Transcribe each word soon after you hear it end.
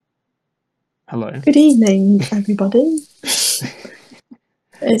Hello. Good evening, everybody.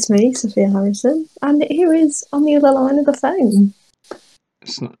 It's me, Sophia Harrison, and here is on the other line of the phone.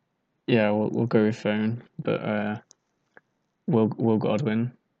 It's not. Yeah, we'll go with phone, but Will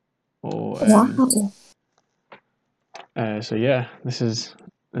Godwin or Wow. So yeah, this is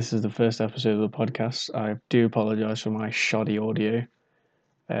the first episode of the podcast. I do apologise for my shoddy audio.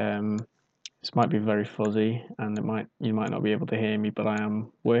 This might be very fuzzy, and you might not be able to hear me, but I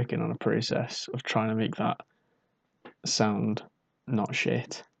am working on a process of trying to make that sound not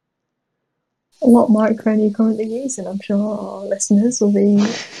shit. What microphone are you currently using? I'm sure our listeners will be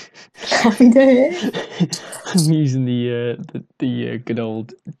happy to hear. I'm using the good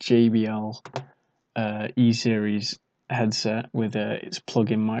old JBL E-Series headset with its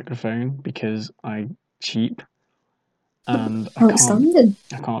plug-in microphone because I cheap and Outstanding.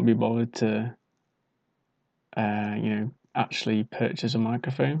 I can't be bothered to actually purchase a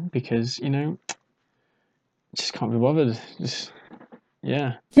microphone because just can't be bothered. Just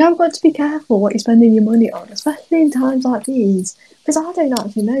yeah. You have got to be careful what you're spending your money on, especially in times like these, because I don't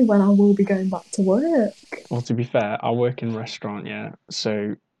actually know when I will be going back to work. Well, to be fair, I work in a restaurant, yeah,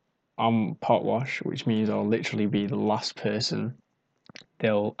 so I'm pot wash, which means I'll literally be the last person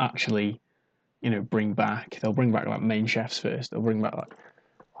they'll actually bring back. They'll bring back like main chefs first. They'll bring back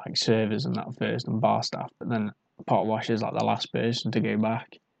like servers and that first and bar staff, but then pot wash is like the last person to go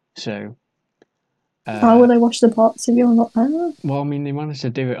back. So How will they wash the pots if you're not there? well, I mean, they managed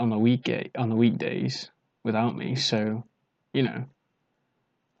to do it on the weekdays without me, so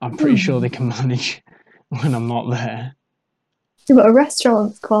I'm pretty sure they can manage when I'm not there. Yeah, but a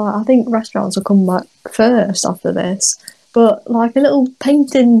restaurant's quite. I think restaurants will come back first after this. But like a little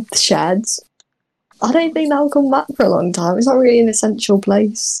painting sheds, I don't think that'll come back for a long time. It's not really an essential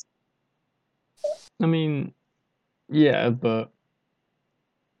place. I mean, yeah, but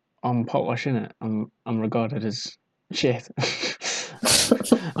I'm pot washing it. I'm regarded as shit.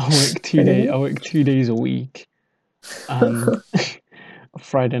 I work 2 days. I work 2 days a week, and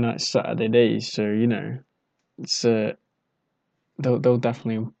Friday night, Saturday days. So it's they'll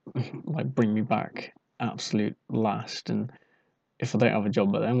definitely like bring me back absolute last. And if I don't have a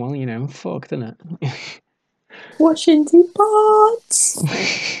job by then, well, I'm fucked, innit? Washing two pots.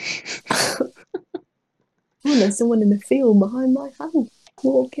 Oh, there's someone in the field behind my house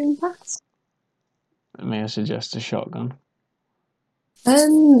walking past. May I suggest a shotgun?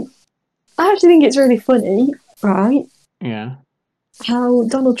 I actually think it's really funny, right? Yeah. How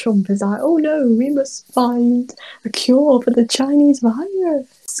Donald Trump is like, oh no, we must find a cure for the Chinese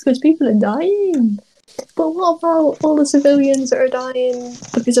virus because people are dying. But what about all the civilians that are dying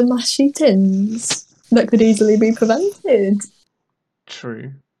because of mass shootings that could easily be prevented?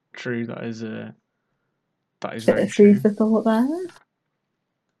 True. That is Bit very of food true. for thought there.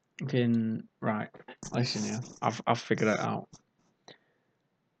 Right. Listen, yeah, I've figured it out.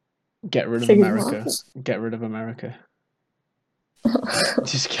 Get rid of America. Get rid of America.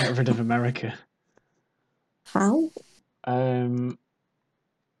 Just get rid of America. How?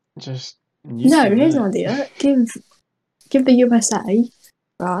 Just no. Here's an idea. Give the USA,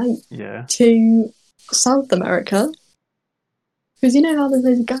 right? Yeah. To South America, because you know how there's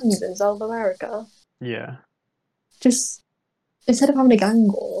those gangs in South America. Yeah. Just instead of having a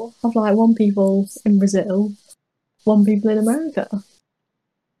gang war, have like one people in Brazil, one people in America.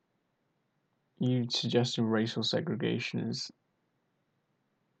 You suggesting racial segregation is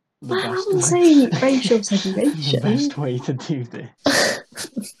the best. I wouldn't say racial segregation. The best way to do this.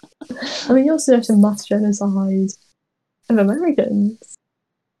 I mean, you're suggesting mass genocide of Americans.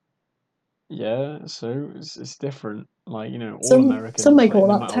 Yeah, so it's different. Like all Americans. Some may call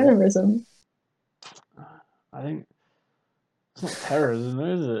that terrorism. I think it's not terrorism,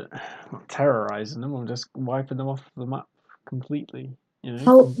 is it? I'm not terrorizing them. I'm just wiping them off the map completely.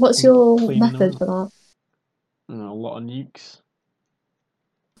 What's your method for that? A lot of nukes.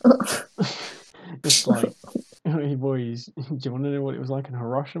 Just like, hey boys, do you want to know what it was like in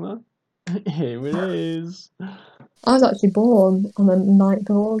Hiroshima? Here it is. I was actually born on the 9th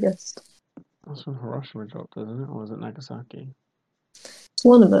of August. That's when Hiroshima dropped, isn't it? Or was it Nagasaki? It's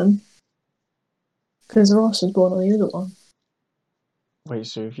one of them. Because Ross was born on the other one. Wait,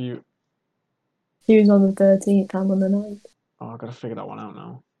 so if you... He was on the 13th, I'm on the 9th. Oh, I've got to figure that one out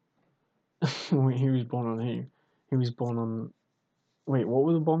now. Wait, he was born on who? He was born on... Wait, what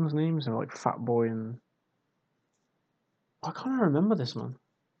were the bombs' names? They were like Fat Boy and... I can't remember this one.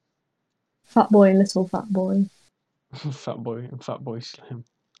 Fat Boy and Little Fat Boy. Fat Boy and Fat Boy Slim.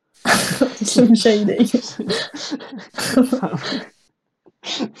 Slim Shady.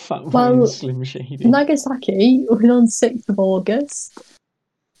 Fat Boy and Slim Shady. Nagasaki was on 6th of August.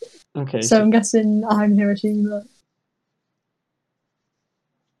 Okay, So so I'm guessing I'm Hiroshima.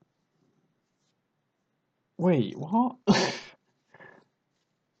 wait, what?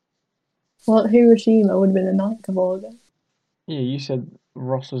 Well, Hiroshima would have been the 9th of August. Yeah, you said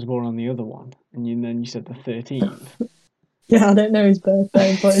Ross was born on the other one, and then you said the 13th. Yeah, I don't know his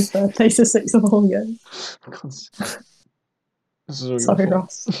birthday, but his birthday's the 6th of August. This is all your Sorry, fault.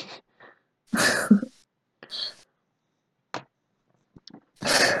 Ross.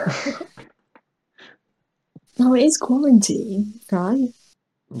 No, it is quarantine, right?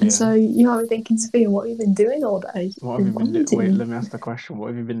 And Yeah. so you might be thinking, Sophia, what have you been doing all day What have in you been doing? Wait, quarantine? let me ask the question. What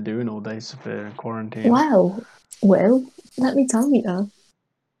have you been doing all day for quarantine? Well, let me tell you.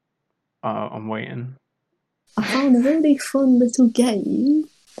 I'm waiting. I found a really fun little game,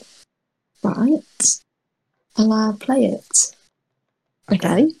 right? And I'll play it. Okay.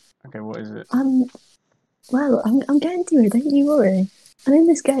 Okay? Okay, what is it? I'm getting to it, don't you worry. And in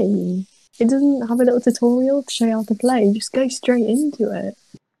this game, it doesn't have a little tutorial to show you how to play, you just go straight into it.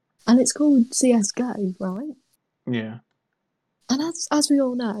 And it's called CSGO, right? Yeah. And as we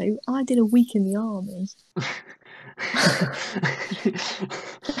all know, I did a week in the army.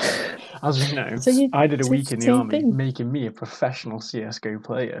 As we know, So I did a week in the so you army, think, making me a professional CS:GO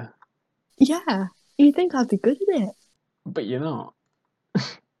player. yeah, you think I'd be good at it. But you're not.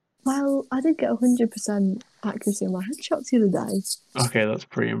 Well, I did get 100% accuracy on my headshots the other day, Okay, that's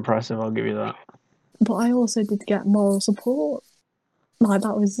pretty impressive. I'll give you that. but I also did get moral support. Like,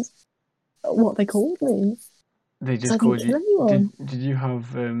 that was what they called me. They So just I didn't called kill you. anyone. Did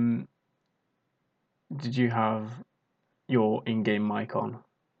you have your in-game mic on?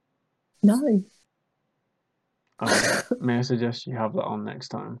 No. May I suggest you have that on next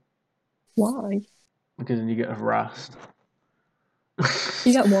time? Why? Because then you get harassed.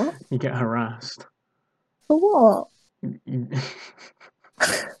 You get what? You get harassed. For what? You-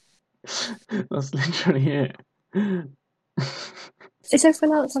 That's literally it. Is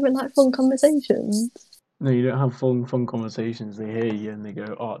everyone else having like fun conversations? No, you don't have fun conversations. They hear you and they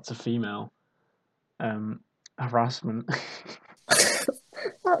go, "Oh, it's a female." Harassment.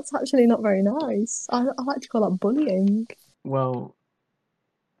 That's actually not very nice. I like to call that bullying. Well,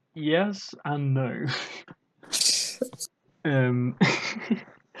 yes and no. Um,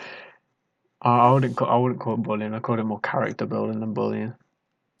 I wouldn't call it bullying. I call it more character building than bullying.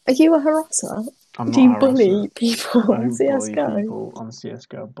 Are you a harasser? I'm Do not you a harasser. bully people I on don't bully CSGO? people on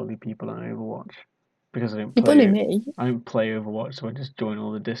CS:GO. I bully people on Overwatch because I don't You bully play. me? I don't play Overwatch, so I just join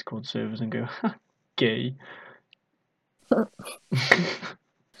all the Discord servers and go, "Ha, gay."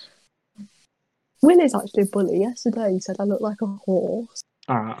 Will is actually a bully. Yesterday he said I look like a horse.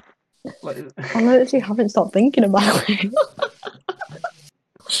 All right. Like, I literally haven't stopped thinking about it.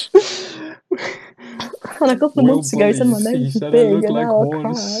 And a couple of Will months ago he said my bullies. He nose was said I big look and like now I cry.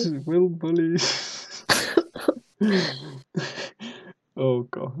 horns. Will bullies. Oh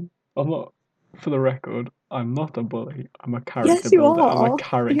god. I'm not. For the record, I'm not a bully. I'm a character Yes, you builder. I'm a are. You're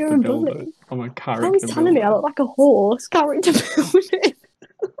character a builder. bully. I'm a I was character telling you I builder. look like a horse. Character building.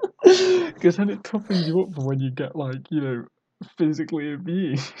 Because then it toughens you up for when you get like, physically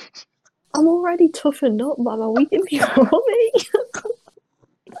abused. I'm already toughened up by my week in the army.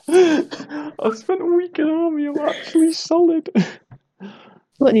 I spent a week in army. I'm actually solid.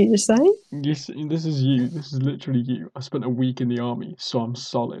 What did you just say? Yes, this is you. This is literally you. I spent a week in the army, so I'm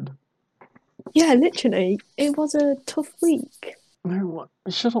solid. Yeah, literally. It was a tough week. No, what?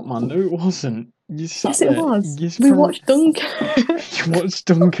 Shut up, man. No, it wasn't. You sat Yes, it there. was. We watched Dunkirk. You watched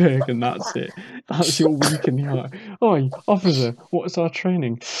Dunkirk, and that's it. That's your week in the army. Oh, officer, what's our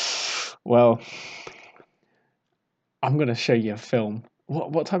training? Well, I'm gonna show you a film.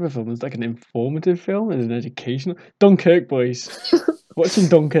 What type of film? Is it like an informative film? Is it an educational? Dunkirk, boys. Watching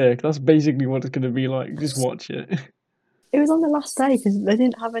Dunkirk. That's basically what it's gonna be like. Just watch it. It was on the last day because they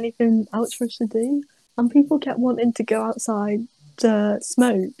didn't have anything else for us to do, and people kept wanting to go outside to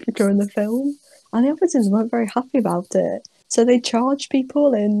smoke during the film, and the officers weren't very happy about it. So they charged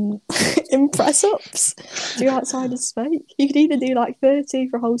people in in press ups to go outside and smoke. You could either do like 30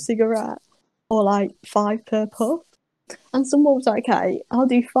 for a whole cigarette or like 5 per puff. And someone was like, "Okay, I'll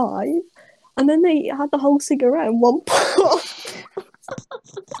do 5." And then they had the whole cigarette in one puff.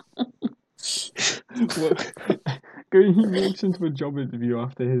 Well, he walks into a job interview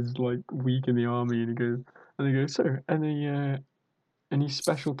after his like week in the army, and he goes, "So, any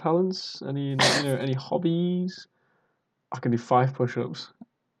special talents? Any like, any hobbies? I can do 5 push-ups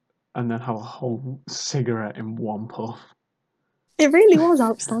and then have a whole cigarette in one puff. It really was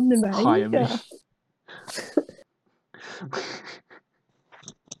outstanding Hire me." behaviour.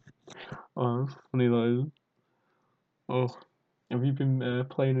 Oh, funny though. Oh, Have you been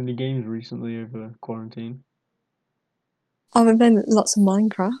playing any games recently over quarantine? I've been playing lots of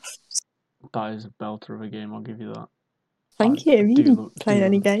Minecraft. That is a belter of a game. I'll give you that. Thank you. Have you been playing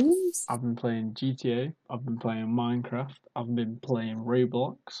any love it. games? I've been playing GTA. I've been playing Minecraft. I've been playing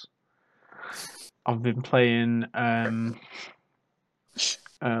Roblox. I've been playing a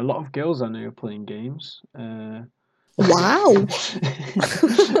lot of girls I know are playing games. Wow. Would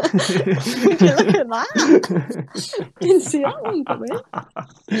you look at that? Didn't see that one coming.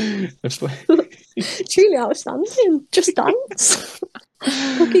 Truly outstanding. Just Dance.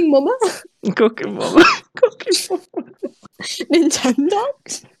 Cooking Mama. Cooking Mama. Cooking Mama.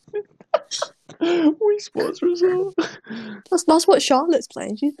 Nintendogs. Wii Sports Resort. That's what Charlotte's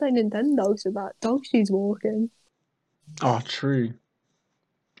playing. She's playing Nintendogs with that dog she's walking. Oh, true.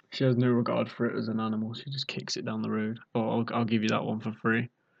 She has no regard for it as an animal. She just kicks it down the road. Oh, I'll give you that one for free.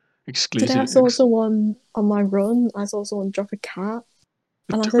 Exclusive. Today I saw someone on my run. I saw someone drop a cat.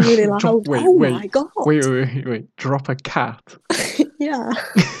 And I said really loud, my God. Wait. Drop a cat? Yeah.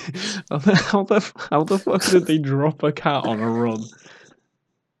 How the fuck did they drop a cat on a run?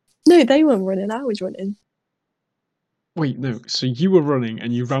 No, they weren't running. I was running. Wait, no. So you were running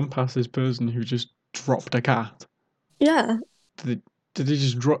and you ran past this person who just dropped a cat? Yeah. Did they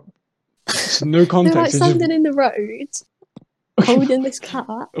just drop... So no context. They're like standing in the road, holding this cat.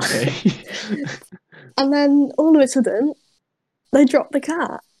 Okay. And then all of a sudden, they dropped the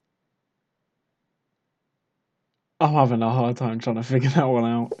cat. I'm having a hard time trying to figure that one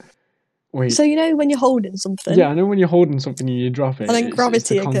out. Wait. So you know when you're holding something? Yeah, I know when you're holding something and you drop it. And then gravity it's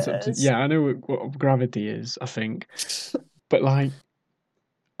the concept occurs. Yeah, I know what gravity is, I think. But like,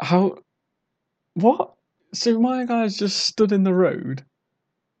 how... What? So my guy's just stood in the road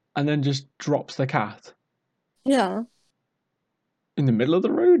and then just drops the cat? Yeah. In the middle of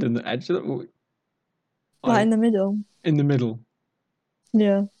the road? In the edge of the... Like in the middle. In the middle?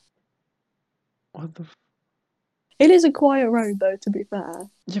 Yeah. What the... It is a quiet road, though, to be fair.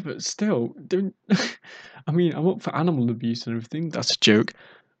 Yeah, but still, don't... I mean, I'm up for animal abuse and everything. That's a joke.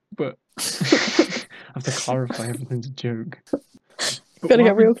 But I have to clarify everything's a joke. Gotta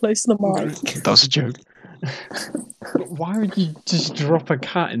get real close to the mic. That's a joke. But why would you just drop a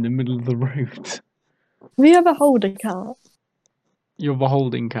cat in the middle of the road? Have you ever held a cat? You're a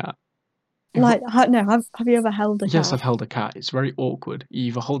holding cat. Like, have you ever held a cat? Yes, I've held a cat. It's very awkward. You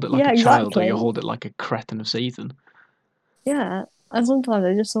either hold it like Yeah, a child or exactly. you hold it like a cretin of Satan. Yeah, and sometimes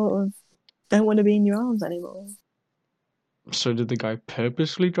they just sort of don't want to be in your arms anymore. So did the guy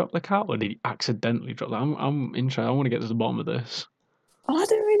purposely drop the cat or did he accidentally drop that? I'm interested. I want to get to the bottom of this. Oh, I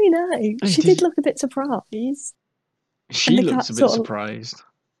don't really know. She did look a bit surprised. She looks a bit surprised.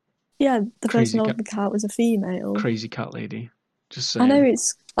 Yeah, the person holding the cat was a female. Crazy cat lady. Just saying.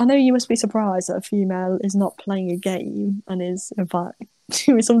 I know you must be surprised that a female is not playing a game and is, in fact,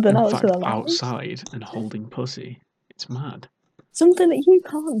 doing something else with her life. Outside and holding pussy. It's mad. Something that you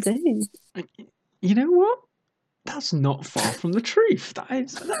can't do. You know what? That's not far from the truth. That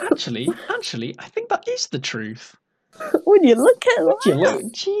is actually, I think that is the truth. Would you look at that?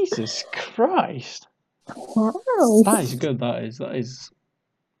 Jesus Christ! Wow. That is good. That is.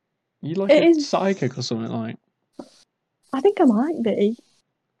 You like a psychic or something like? I think I might be.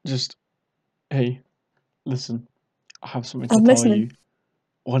 Just, hey, listen. I have something to tell you.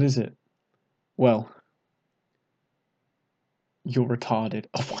 What is it? Well, you're retarded.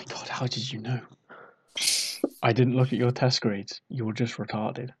 Oh my God! How did you know? I didn't look at your test grades. You're just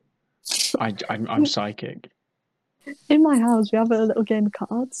retarded. I'm psychic. In my house, we have a little game of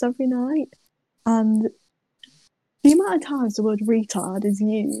cards every night, and the amount of times the word retard is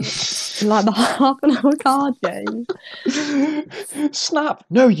used in like the half an hour card game. Snap!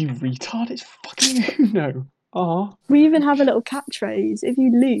 No, you retard! It's fucking Uno. Oh. We even have a little catchphrase. If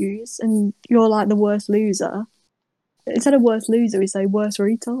you lose and you're like the worst loser, instead of worst loser, we say worst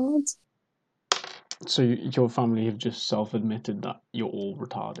retards. So your family have just self-admitted that you're all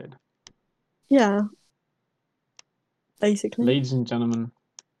retarded? Yeah. Basically. Ladies and gentlemen,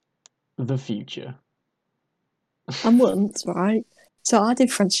 the future. And once, right? So I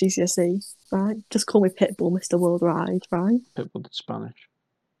did French GCSE, right? Just call me Pitbull, Mr. Worldwide, right? Pitbull did Spanish.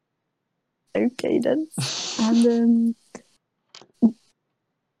 Okay then. And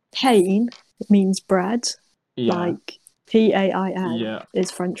pain means bread. Yeah. Like PAIN yeah.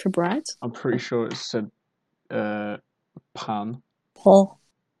 is French for bread. I'm pretty sure it said pan. Paw.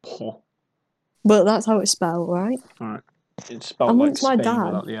 But that's how it's spelled, right? Alright. It's spelled like Spain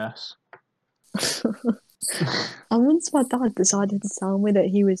without the S. And once my dad decided to tell me that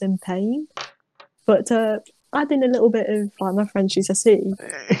he was in pain, but adding a little bit of like my French GCSE,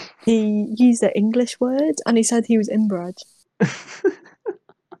 he used the English word and he said he was inbred.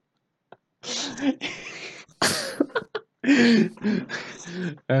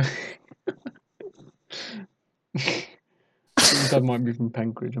 uh, I think Dad might be from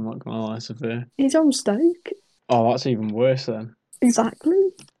Penkridge. I'm not gonna lie, Sophia. He's from Stoke. Oh, that's even worse then. Exactly.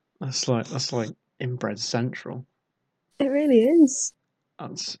 That's like inbred central. It really is.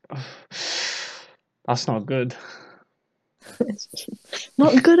 That's that's not good.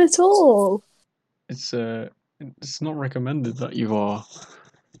 Not good at all. It's not recommended that you are,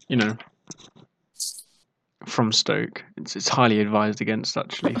 you know, from Stoke. It's highly advised against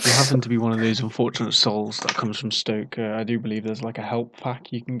actually. If you happen to be one of those unfortunate souls that comes from Stoke, I do believe there's like a help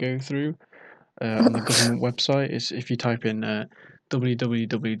pack you can go through on the government website. It's if you type in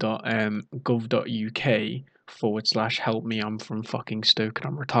www.gov.uk/help me, I'm from fucking Stoke and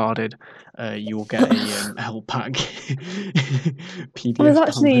I'm retarded. You will get a help pack There's PDF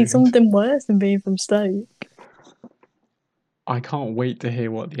actually download. something worse than being from Stoke. I can't wait to hear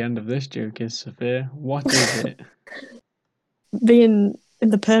what the end of this joke is, Sophia. What is it? Being in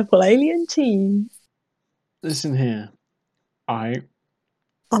the purple alien team. Listen here. I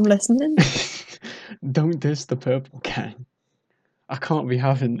I'm listening. don't diss the purple gang. I can't be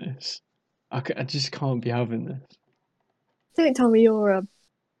having this. I just can't be having this. Don't tell me you're a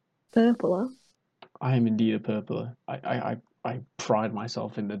purpler. I am indeed a purpler. I pride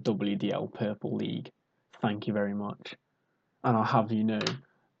myself in the WDL Purple League. Thank you very much. And I'll have you know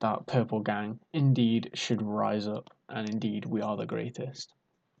that Purple Gang indeed should rise up, and indeed we are the greatest.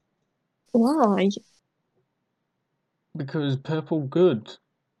 Why? Because purple good,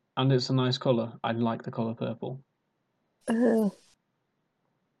 and it's a nice colour. I like the colour purple. Uh,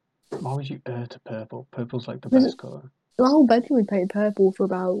 Why would you to purple? Purple's like the the best colour. whole bedroom we painted purple for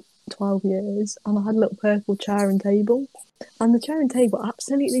about 12 years, and I had a little purple chair and table. And the chair and table are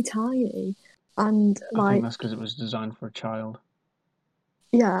absolutely tiny. And I think like, that's because it was designed for a child.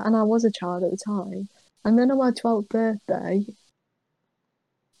 yeah, and I was a child at the time. And then on my 12th birthday,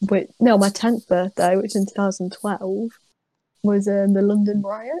 my 10th birthday, which in 2012, was the London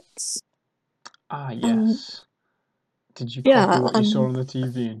riots. Ah, yes. Did you copy Yeah, what you saw on the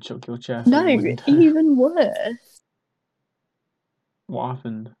TV and chuck your chair through no, the window? even worse. What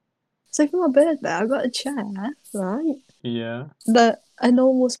happened? So for my birthday, I got a chair, right? Yeah, That a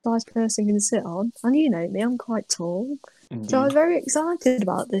normal sized person can sit on. And you know me, I'm quite tall. So I was indeed. very excited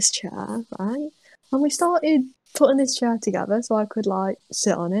about this chair, right? And we started putting this chair together so I could like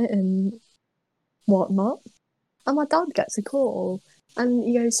sit on it and whatnot. And my dad gets a call and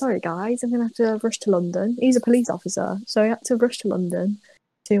he goes, "Sorry guys, I'm gonna have to rush to London." He's a police officer, so he had to rush to London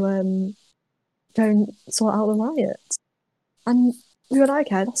to go and sort out the riots. And we were like,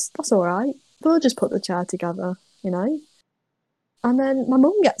 "Okay, that's all right. We'll just put the chair together, you know." And then my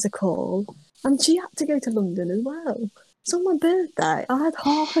mum gets a call, and she had to go to London as well. So on my birthday, I had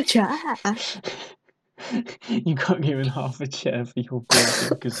half a chair. You got given half a chair for your birthday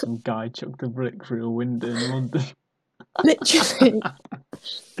because some guy chucked a brick through a window in London. Literally.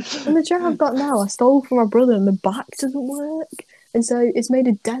 And the chair I've got now, I stole from my brother, and the back doesn't work, and so it's made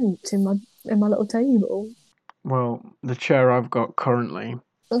a dent in my little table. Well, the chair I've got currently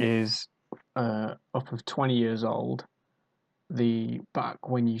is up of 20 years old. The back,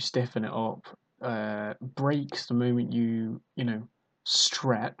 when you stiffen it up, breaks the moment you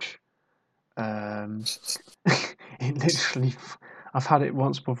stretch. It literally. I've had it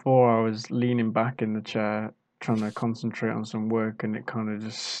once before. I was leaning back in the chair trying to concentrate on some work, and it kind of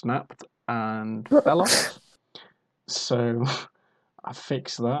just snapped and fell off. So I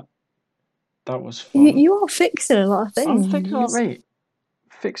fixed that. That was fun. You are fixing a lot of I'm fixing up, things. mate.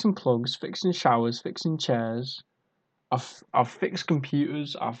 Fixing plugs, fixing showers, fixing chairs. I've fixed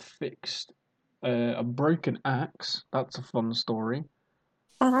computers. I've fixed a broken axe. That's a fun story.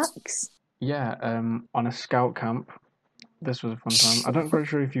 Axe. Yeah, on a scout camp. This was a fun time. I don't quite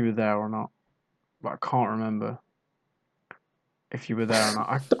sure if you were there or not, but I can't remember if you were there or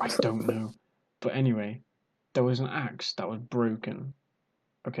not. I don't know. But anyway, there was an axe that was broken.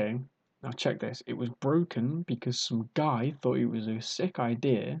 Okay, now check this. It was broken because some guy thought it was a sick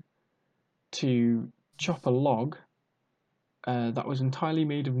idea to chop a log that was entirely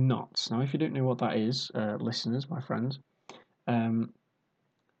made of knots. Now, if you don't know what that is, listeners, my friends, um,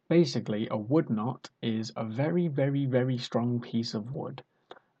 basically a wood knot is a very, very, very strong piece of wood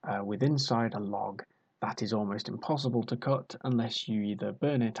with inside a log that is almost impossible to cut unless you either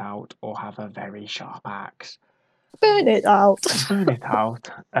burn it out or have a very sharp axe. Burn it out. Burn it out.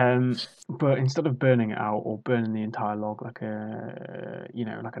 But instead of burning it out or burning the entire log like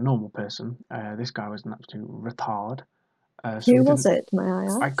like a normal person, this guy was an absolute retard. So we Who was didn't. it, may I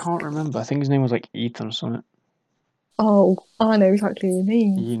I ask? can't remember. I think his name was like Ethan or something. Oh, I know exactly what you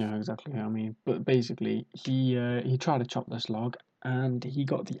mean. You know exactly what I mean. But basically, he tried to chop this log, and he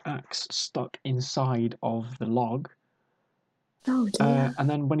got the axe stuck inside of the log. Oh dear. And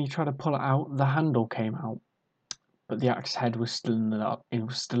then when he tried to pull it out, the handle came out, but the axe head was still in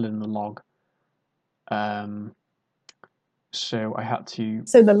the log. So I had to.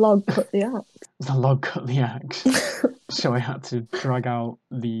 So the log cut the axe. The log cut the axe, so I had to drag out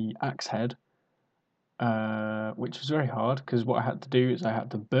the axe head, which was very hard because what I had to do is I had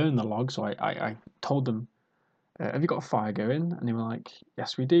to burn the log. So I told them, "Have you got a fire going?" And they were like,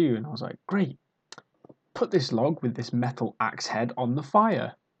 "Yes, we do." And I was like, "Great, put this log with this metal axe head on the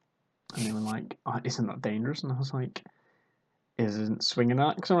fire." And they were like, "Isn't that dangerous?" And I was like, "Isn't swinging an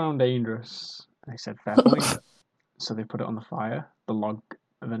axe around dangerous?" And they said, "Fair point." So they put it on the fire. The log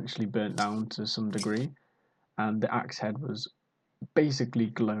eventually burnt down to some degree, and the axe head was basically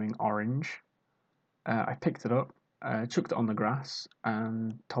glowing orange. I picked it up, chucked it on the grass,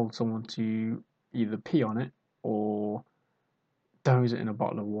 and told someone to either pee on it or douse it in a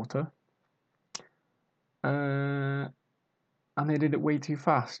bottle of water. And they did it way too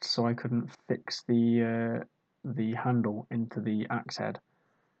fast, so I couldn't fix the handle into the axe head.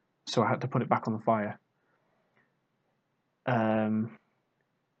 So I had to put it back on the fire. Um,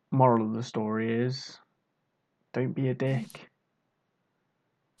 Moral of the story is, don't be a dick.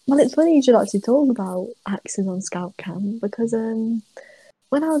 Well, it's funny you should actually talk about axes on scout camp because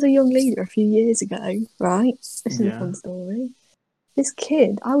when I was a young leader a few years ago, right? This is a Yeah, fun story. This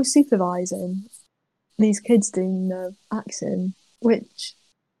kid, I was supervising these kids doing axing, which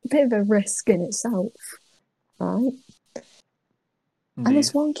a bit of a risk in itself, right? And indeed.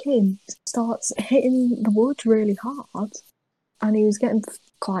 this one kid starts hitting the wood really hard, and he was getting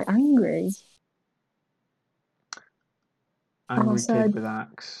quite angry. And Angry kid with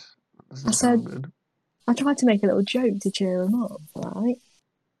axe. That I doesn't said, sound good. I tried to make a little joke to cheer him up, right?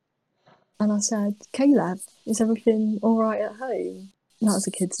 And I said, Caleb, is everything all right at home? That was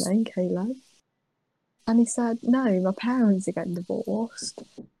the kid's name, Caleb. And he said, no, my parents are getting divorced.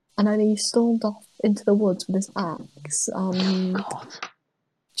 And then he stormed off into the woods with his axe and God.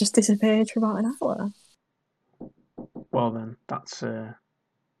 just disappeared for about an hour. Well then, that's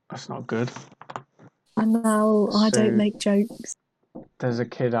not good. And now I don't So make jokes. there's a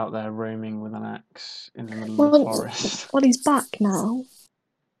kid out there roaming with an axe in the middle of the Well, forest. well, he's back now,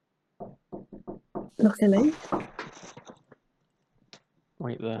 luckily.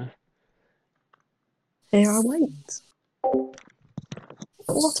 Wait there. Here I wait.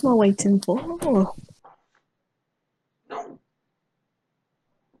 What am I waiting for?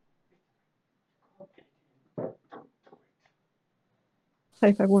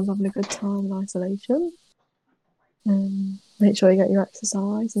 Hope everyone's having a good time in isolation. Make sure you get your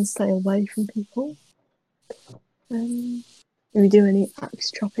exercise and stay away from people. If you do any axe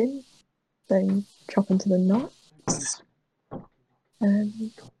chopping, then chop into the knots.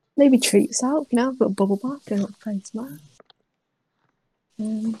 Maybe treat yourself, put a bubble bath, and a face mask.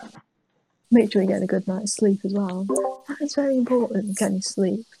 Make sure you're getting a good night's sleep as well. That is very important, getting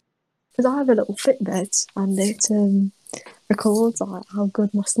sleep. Because I have a little Fitbit and it records like how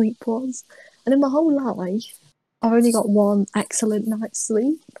good my sleep was. And in my whole life, I've only got one excellent night's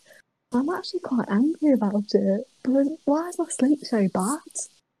sleep. I'm actually quite angry about it. Because why is my sleep so bad?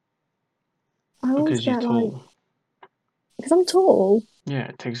 I always Because you're get like, tall. because I'm tall. Yeah,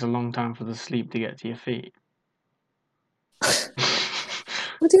 it takes a long time for the sleep to get to your feet.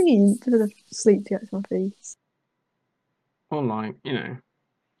 What do you mean for the sleep to get to my feet? Or like,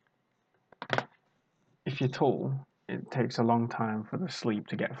 if you're tall, it takes a long time for the sleep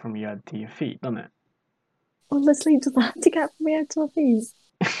to get from your head to your feet, doesn't it? Well, the sleep doesn't have to get from my head to my feet.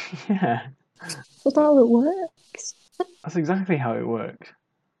 Yeah, That's how it works. that's exactly how it works.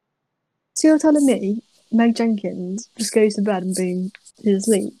 So you're telling me Meg Jenkins just goes to bed and boom, she's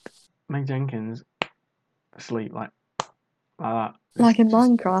asleep? Meg Jenkins asleep like that. Like in Just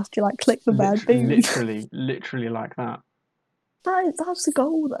Minecraft, you like click the bed, boom. literally like that. That's the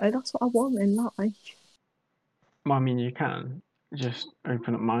goal though. That's what I want in life. Well, I mean, you can just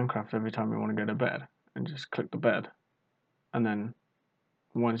open up Minecraft every time you want to go to bed and just click the bed, and then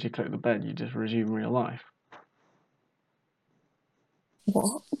once you click the bed, you just resume real life.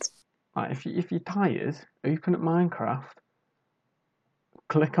 What? Like if you're tired, open up Minecraft,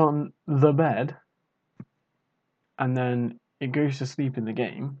 click on the bed, and then it goes to sleep in the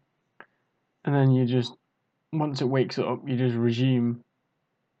game, and then you just once it wakes up, you just resume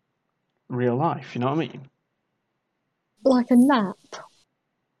real life. You know what I mean? Like a nap?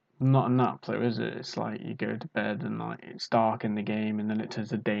 Not a nap though, is it? It's like you go to bed and like it's dark in the game, and then it turns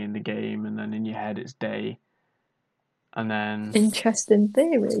to day in the game, and then in your head it's day. and then Interesting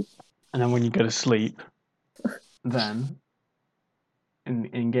theory. when you go to sleep, then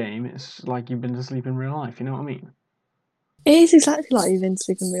in game, it's like you've been to sleep in real life. You know what I mean? It is exactly like you've been to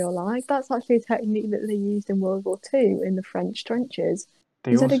sleep in real life. That's actually a technique that they used in World War II in the French trenches.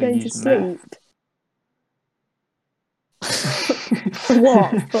 They Instead of also going to use meth. sleep, for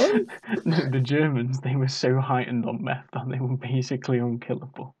what? Fun? No, the Germans, they were so heightened on meth that they were basically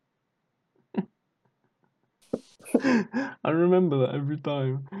unkillable. I remember that every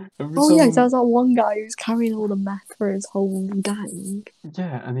time. Every Oh time yeah, there was that one guy who was carrying all the meth for his whole gang,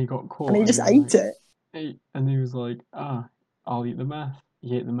 yeah, and he got and caught he and he just was ate like, it. hey, and he was like, I'll eat the meth.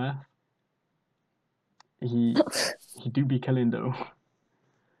 He ate the meth. He do be killing though.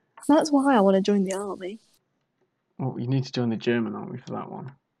 That's why I want to join the army. Well, you need to join the German army for that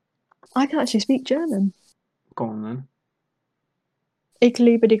one. I can actually speak German. Go on then. Ik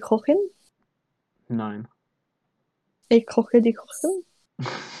liebe die Kochen. 9. Ik koche die Kochen.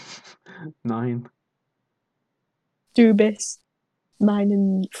 9. Du bist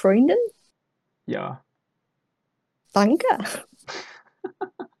meinen Freunden. Ja. Danke.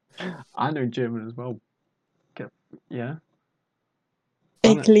 I know German as well. Yeah.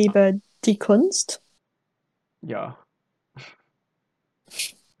 Ik liebe die Kunst. Yeah.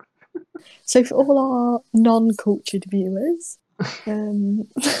 So for all our non-cultured viewers, You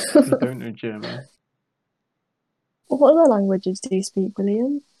don't know German. what other languages do you speak,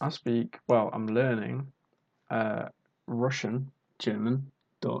 William? I'm learning Russian, German,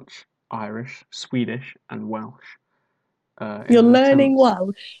 Dutch, Irish, Swedish, and Welsh. You're learning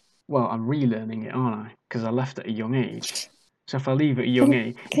Welsh. Well, I'm relearning it, aren't I? Because I left at a young age. So if I leave at a young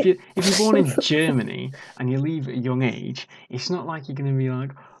age, if you're born in Germany and you leave at a young age, it's not like you're going to be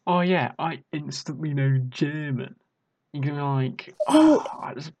like, oh yeah, I instantly know German. You're going to be like,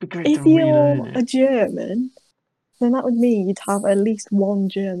 Well, it'd be great to if you're relearn a it. German, then that would mean you'd have at least one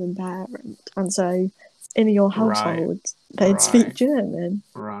German parent, and so in your household they'd speak German.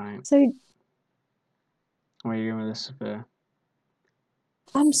 Right. So Where are you going with this, Sophia?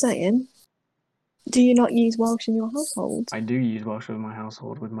 I'm saying, do you not use Welsh in your household? I do use Welsh with my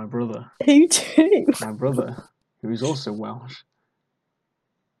household with my brother. Who do? My brother, who is also Welsh.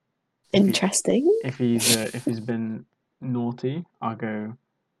 Interesting. If he's been naughty, I'll go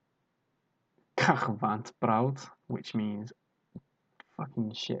Kachwant Braut, which means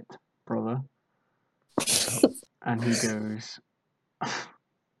fucking shit, brother. And he goes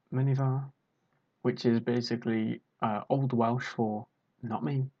Minivar, which is basically Old Welsh for not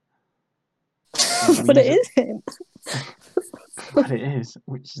me. But it is him. But it is,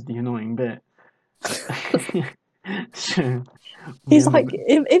 which is the annoying bit. So He's like,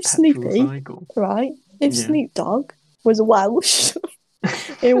 if Snoopy, cycle. right? If Snoop Dogg was Welsh,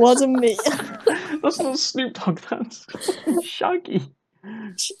 it wasn't me. That's not Snoop Dogg, that's Shaggy.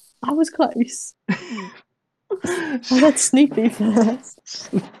 I was close. I said Snoopy first,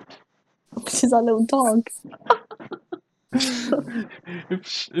 which is our little dog.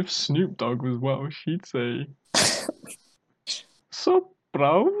 If Snoop Dogg was Welsh, he'd say, "Sup,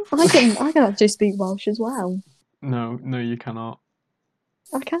 bro?" I can actually speak Welsh as well. No, you cannot.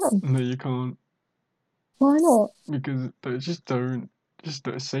 I can. No, you can't. Why not? Because just don't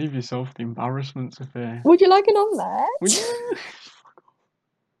save yourself the embarrassment, Sophia. Would you like an omelette?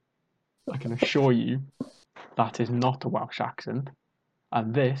 I can assure you that is not a Welsh accent,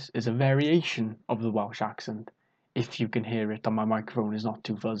 and this is a variation of the Welsh accent. If you can hear it, and my microphone is not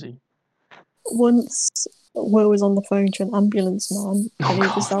too fuzzy. Once Will was on the phone to an ambulance man, and he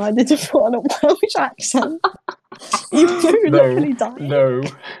decided to put on a Welsh accent. You were literally dying. No.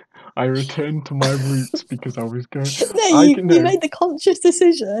 I returned to my roots because I was going. No, you made the conscious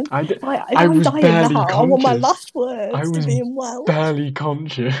decision. I I'm was dying barely now. conscious. I want my last words to be in Welsh. Barely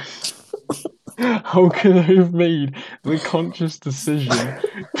conscious. How could I have made the conscious decision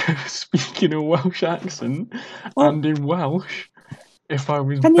to speak in a Welsh accent and in Welsh if I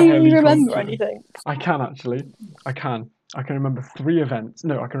was barely conscious? Can you remember anything? I can actually. I can remember 3 events.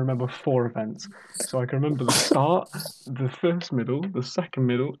 No, I can remember 4 events. So I can remember the start, the first middle, the second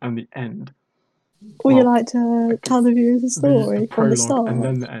middle, and the end. Would you like to tell the viewers a story the from the prologue start? and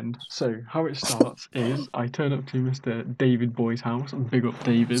then the end. So how it starts is I turn up to Mr. David Boy's house and big up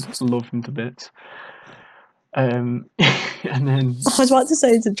David, love him to bits. And then I was about to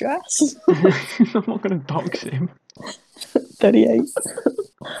say his address. I'm not going to dox him. 38.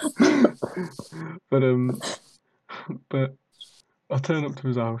 But I turn up to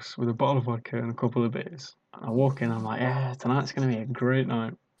his house with a bottle of vodka and a couple of beers. And I walk in, I'm like, yeah, tonight's going to be a great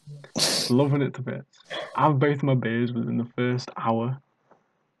night. Loving it to bits. I have both my beers within the first hour.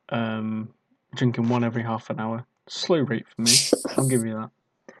 Drinking one every half an hour. slow rate for me. I'll give you that.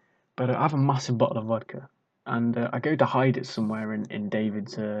 But I have a massive bottle of vodka, and I go to hide it somewhere in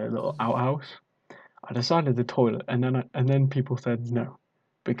David's little outhouse. I decided the toilet, and then people said no,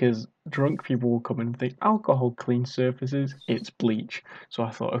 because drunk people will come and think alcohol cleans surfaces. It's bleach. So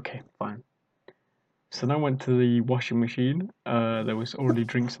I thought, okay, fine. So then I went to the washing machine. There was already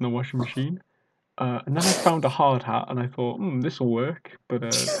drinks in the washing machine. And then I found a hard hat, and I thought, this will work. But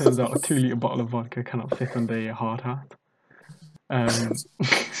turns out a 2 litre bottle of vodka cannot fit under a hard hat.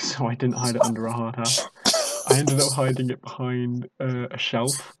 So I didn't hide it under a hard hat. I ended up hiding it behind a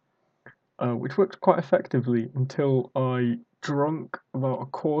shelf, which worked quite effectively until I drank about a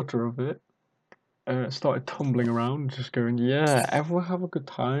quarter of it. Started tumbling around, just going, yeah, everyone have a good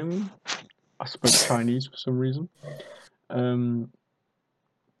time. I spoke Chinese for some reason.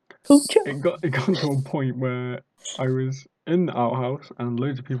 It got to a point where I was in the outhouse and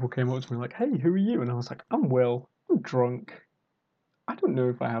loads of people came up to me like, hey, who are you? And I was like, I'm Will. I'm drunk. I don't know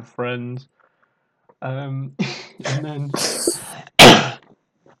if I have friends. And then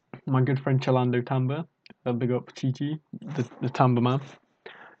my good friend Chalando Tamba, big up Chichi, the Tamba man.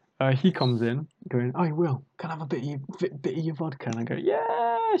 He comes in going, "Oh, Will, can I have a bit of your vodka?" And I go,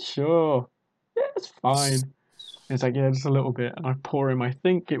 "Yeah, sure. Yeah, it's fine." And he's like, "Yeah, just a little bit." And I pour him, I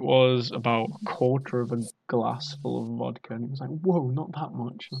think it was about a quarter of a glass full of vodka. And he was like, "Whoa, not that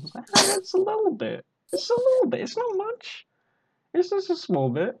much." And I was like, "Ah, it's a little bit. It's a little bit. It's not much. It's just a small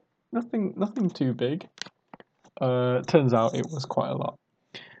bit. Nothing too big." Turns out it was quite a lot.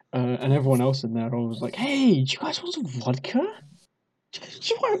 And everyone else in there was like, "Hey, do you guys want some vodka? Do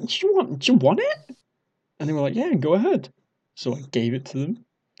you want it?" And they were like, "Yeah, go ahead." So I gave it to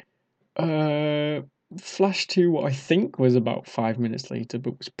them. Flash to what I think was about 5 minutes later,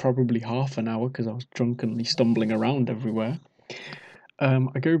 but was probably half an hour because I was drunkenly stumbling around everywhere.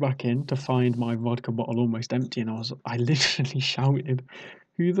 I go back in to find my vodka bottle almost empty, and I literally shouted,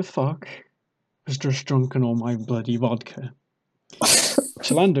 "Who the fuck has just drunken all my bloody vodka?"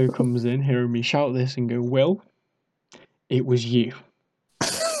 Chalando comes in, hearing me shout this, and go, "Will, it was you."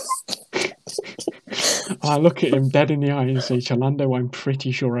 I look at him dead in the eye and say, "Chalando, I'm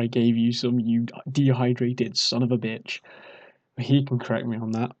pretty sure I gave you some, you dehydrated son of a bitch." He can correct me on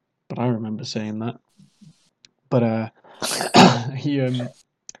that, but I remember saying that. But he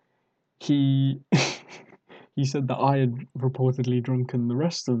he said that I had reportedly drunken the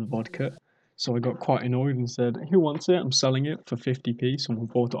rest of the vodka, so I got quite annoyed and said, "Who wants it? I'm selling it for 50p." Someone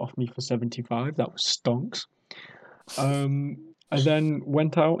bought it off me for 75. That was stonks. I then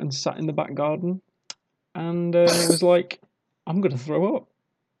went out and sat in the back garden, and was like, "I'm gonna throw up."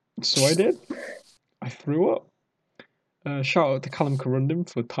 So I did. I threw up. Shout out to Callum Corundum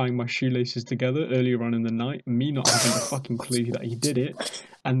for tying my shoelaces together earlier on in the night, me not having a fucking clue that he did it.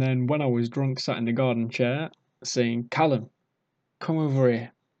 And then when I was drunk, sat in the garden chair, saying, "Callum, come over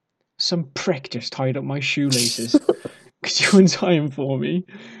here. Some prick just tied up my shoelaces. Could you untie him for me?"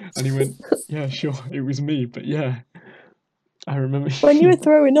 And he went, "Yeah, sure, it was me, but yeah." I remember. When you were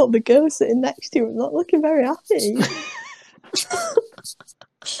throwing up, the girl sitting next to you was not looking very happy.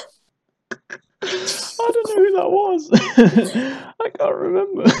 I don't know who that was. I can't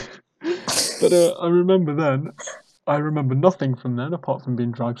remember. But I remember then. I remember nothing from then apart from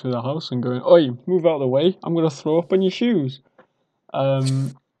being dragged through the house and going, "Oi, move out of the way! I'm going to throw up on your shoes." I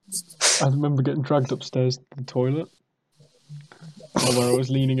remember getting dragged upstairs to the toilet, where I was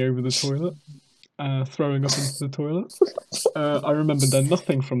leaning over the toilet, throwing up into the toilet. I remember then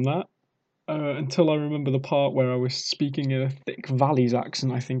nothing from that until I remember the part where I was speaking in a thick Valleys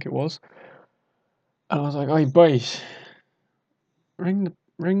accent, I think it was. And I was like, "Oi, boys, ring the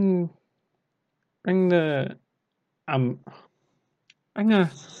ring the ring the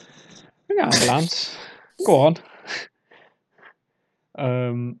ambulance. Go on."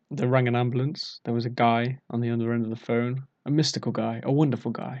 They rang an ambulance. There was a guy on the other end of the phone, a mystical guy, a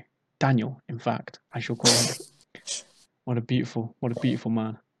wonderful guy, Daniel. In fact, I shall call him. What a beautiful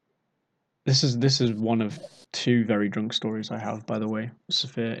man. This is one of two very drunk stories I have, by the way.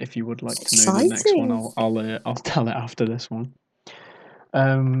 Sophia, if you would like to know the next one, I'll tell it after this one.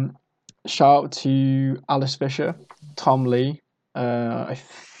 Shout out to Alice Fisher, Tom Lee, I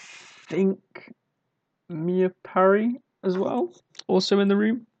think Mia Parry as well, also in the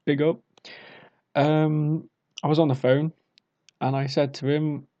room. Big up. I was on the phone and I said to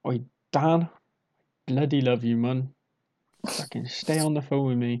him, "Oi, Dan, bloody love you, man. Fucking stay on the phone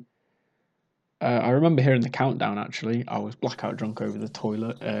with me." I remember hearing the countdown. Actually, I was blackout drunk over the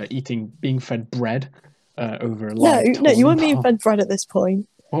toilet, being fed bread over a live. No, you weren't being fed bread at this point.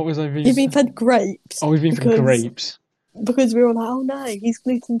 What was I being? You've been fed grapes. I was being fed grapes. because we were like, oh no, he's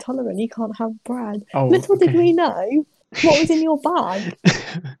gluten intolerant, he can't have bread. Oh, Little did okay. we know what was in your bag.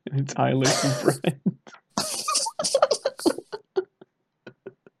 An entire loaf of bread.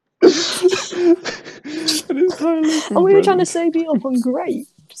 An entire loaf of And we were bread. trying to sober you up on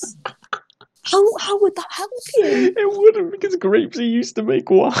grapes. How would that help you? It wouldn't, because grapes are used to make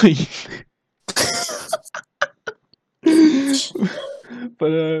wine.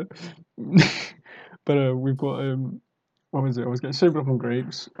 but we've got what was it? I was getting sobered up on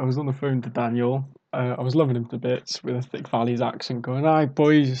grapes. I was on the phone to Daniel. I was loving him to bits with a thick Valley's accent, going, "Hi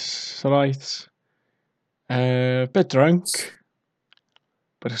boys, it's alright. Bit drunk,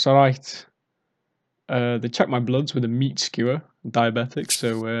 but it's alright." They checked my bloods with a meat skewer, I'm diabetic,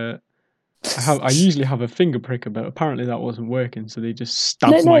 so I usually have a finger pricker, but apparently that wasn't working, so they just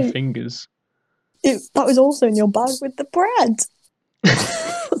stabbed my No, fingers. that was also in your bag with the bread.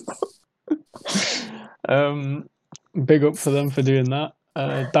 Big up for them for doing that.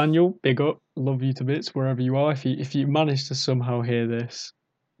 Daniel, big up, love you to bits wherever you are. If you manage to somehow hear this,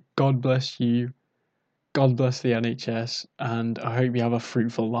 God bless you, God bless the NHS, and I hope you have a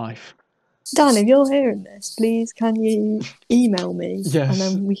fruitful life. Dan, if you're hearing this, please can you email me Yes. and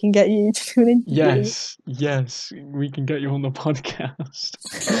then we can get you to do an interview. Yes, we can get you on the podcast.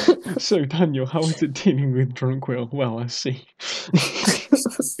 So, Daniel, how is it dealing with drunk Will? Well, I see.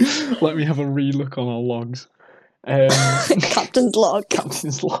 Let me have a re-look on our logs. Captain's log.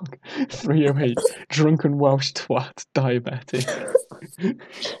 Captain's log 308. Drunken Welsh twat, diabetic.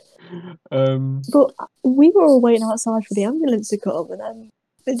 But we were all waiting outside for the ambulance to come and then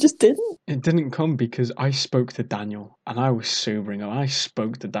it just didn't. It didn't come because I spoke to Daniel and I was sobering up. I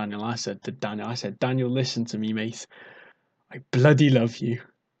spoke to Daniel. I said, Daniel, listen to me, mate. I bloody love you.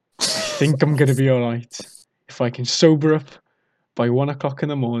 I think I'm going to be alright. If I can sober up by 1 o'clock in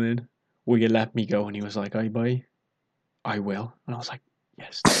the morning, will you let me go? And he was like, "Aye, boy, I will." And I was like,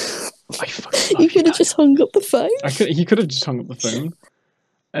 "Yes, I fucking love You could have just hung up the phone. He could have just hung up the phone.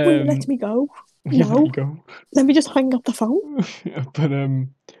 Will you let me go? Will you No. let me go? Let me just hang up the phone. But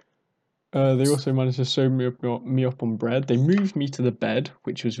they also managed to sew me up on bread. They moved me to the bed,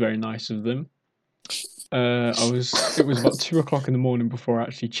 which was very nice of them. It was about 2 o'clock in the morning before I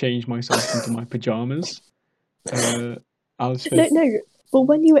actually changed myself into my pajamas. No. Well,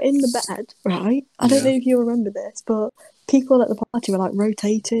 when you were in the bed, right? I don't know if you remember this, but people at the party were like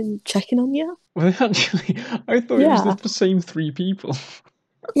rotating, checking on you. Well, actually, I thought it was the same 3 people.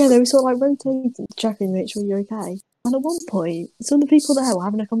 Yeah, they were sort of like rotating, checking to make sure you're okay. And at one point, some of the people there were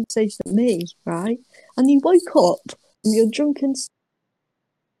having a conversation with me, right? And you woke up from your drunken,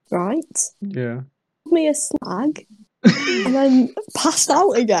 right? Yeah. Me a slag, and then passed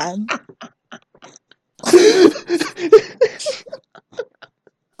out again.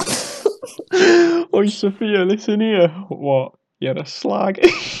 Oi, Sophia, listen here. What? You're a slag.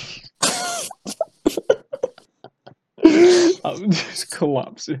 That just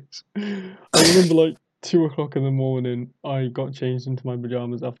collapses. I remember like 2 o'clock in the morning, I got changed into my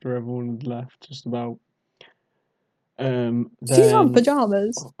pajamas after everyone had left, just about. Do you have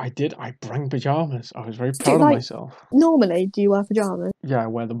pajamas? I did. I bring pajamas. I was very proud of myself. Normally, do you wear pajamas? Yeah, I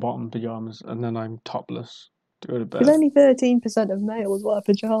wear the bottom pajamas, and then I'm topless to go to bed. Because only 13% of males wear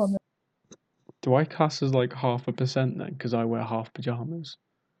pajamas. Do I class as like 0.5% then? Because I wear half pajamas.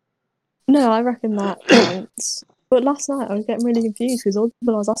 No, I reckon that counts. But last night I was getting really confused because all the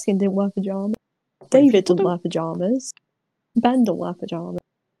people I was asking didn't wear pajamas. David doesn't wear pajamas. Ben don't wear pajamas.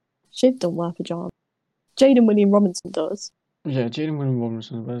 Shiv don't wear pajamas. Jaden William Robinson does. Yeah, Jaden William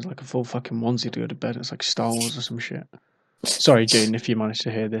Robinson wears like a full fucking onesie to go to bed. It's like Star Wars or some shit. Sorry, Jaden, if you managed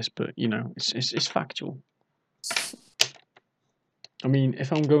to hear this, but you know, it's factual. I mean,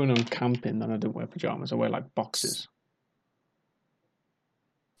 if I'm going on camping, then I don't wear pajamas. I wear like boxes.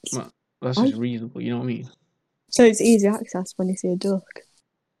 Well, that's just reasonable, you know what I mean? So it's easy access when you see a duck.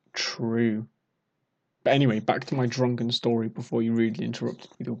 True. But anyway, back to my drunken story before you rudely interrupted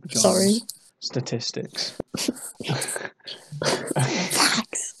with your pajamas. Sorry. Statistics.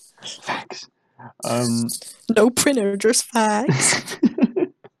 Facts. No printer, just facts.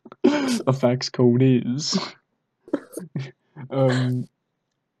 A fax code is.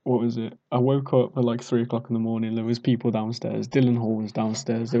 What was it? I woke up at like 3 o'clock in the morning. There was people downstairs. Dylan Hall was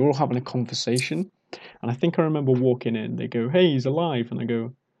downstairs. They were all having a conversation, and I think I remember walking in. They go, "Hey, he's alive," and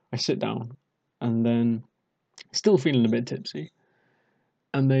I sit down, and then still feeling a bit tipsy.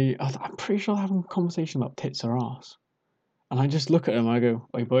 And I'm pretty sure they're having a conversation about tits or ass. And I just look at them. I go,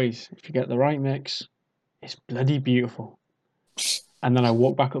 "Hey boys, if you get the right mix, it's bloody beautiful." And then I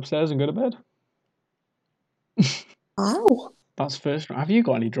walk back upstairs and go to bed. Wow. That's first. Have you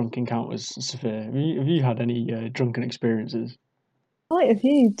got any drunk encounters, Sophia? Have you had any drunken experiences? Quite a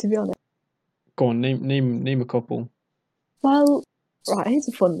few, to be honest. Go on, name a couple. Well, right, here's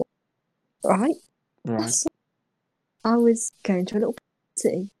a fun one. Right, Right. I was going to a little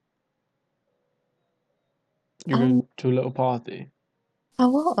party. You're going to a little party. I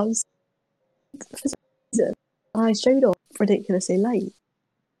was. For some reason, I showed up ridiculously late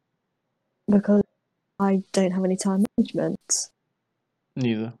because I don't have any time management.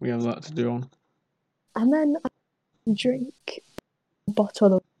 Neither. We have that to do on. And then I drink a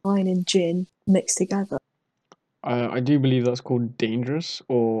bottle of wine and gin mixed together. I do believe that's called dangerous,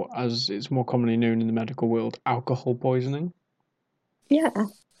 or as it's more commonly known in the medical world, alcohol poisoning. Yeah.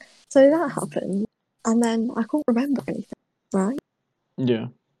 So that happened. And then I couldn't remember anything, right? Yeah.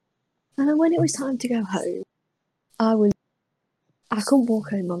 And then when it was time to go home, I couldn't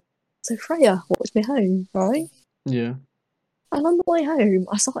walk home. So Freya walked me home, right? Yeah. And on the way home,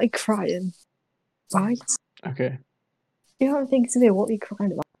 I started crying, right? Okay. You know what I'm thinking to me? What are you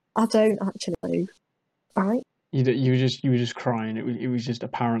crying about? I don't actually know, right? You were just crying. It was just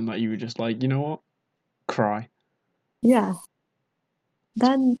apparent that you were just like, you know what, cry. Yeah.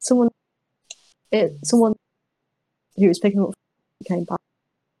 Then someone who was picking up came back.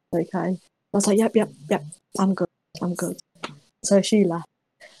 Okay. I was like, yep, I'm good. So she left.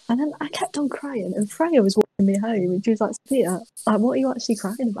 And then I kept on crying, and Freya was walking me home, and she was like, Sophia, what are you actually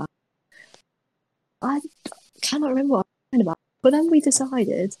crying about? I cannot remember what I was crying about. But then we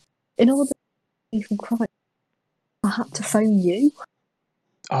decided, in order to keep from crying, I had to phone you.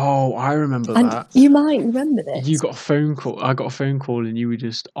 Oh, I remember And that. you might remember this. You got a phone call. I got a phone call, and you were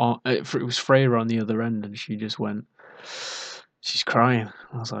just it was Freya on the other end, and she just went, she's crying.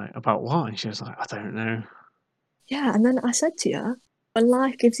 I was like, about what? And she was like, I don't know. Yeah, and then I said to you, when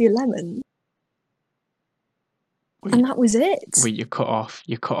life gives you lemons, Wait, and that was it. wait, you cut off.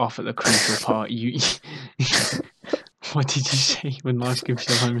 You cut off at the crucial part. You. What did you say? When life gives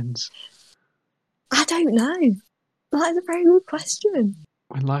you lemons. I don't know. That is a very good question.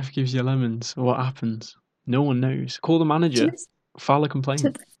 When life gives you lemons, what happens? No one knows. Call the manager. File a complaint.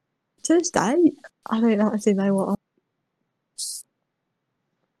 To this day, I don't actually know what.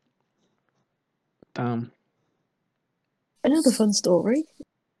 Damn. Another fun story.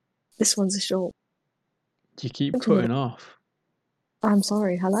 This one's a short. You keep cutting off. I'm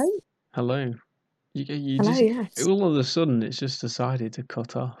sorry. Hello. Hello. You Hello. just Yes. all of a sudden it's just decided to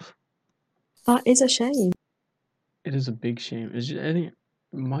cut off. That is a shame. It is a big shame. I think it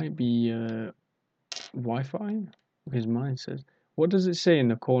might be Wi-Fi because mine says. What does it say in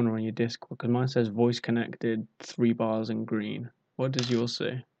the corner on your disc? Because mine says voice connected, 3 bars in green. What does yours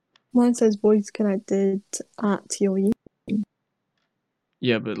say? Mine says voice connected at your.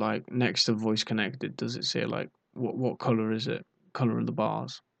 Yeah, but like next to voice connected, does it say like what color is it? Color of the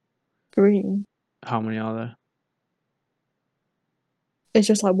bars? Green. How many are there? It's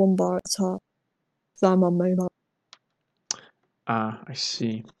just like one bar at the top. So I'm on mobile. Ah, I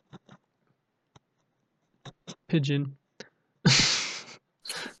see. Pigeon.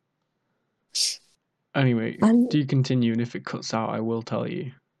 Anyway, do you continue? And if it cuts out, I will tell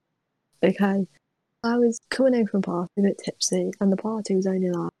you. Okay. I was coming home from a party a bit tipsy, and the party was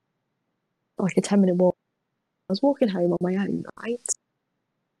only like a 10-minute walk. I was walking home on my own, right?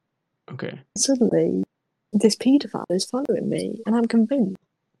 Okay. Suddenly, this paedophile is following me, and I'm convinced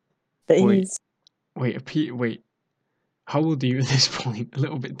that he's. Wait. How old are you at this point? A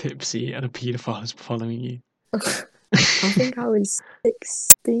little bit tipsy, and a paedophile is following you. I think I was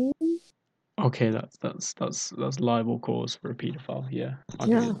 16. Okay, that's liable cause for a paedophile. Yeah.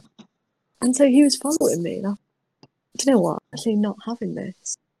 Yeah. And so he was following me, and do you know what? I'm actually not having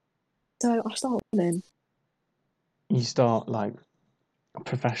this. So I start running. You start like a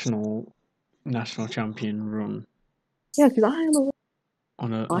professional national champion run. Yeah, because I am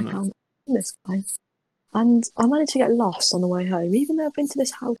a. I can't this guy. And I managed to get lost on the way home, even though I've been to this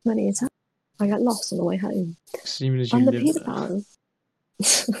house many a time. I get lost on the way home. And the paedophile,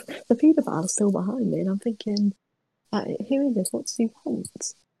 the paedophile's still behind me, and I'm thinking, who is this? What does he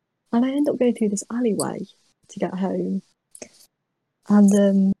want? And I end up going through this alleyway to get home.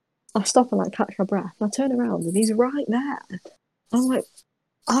 And I stop and like catch my breath. And I turn around and he's right there. And I'm like,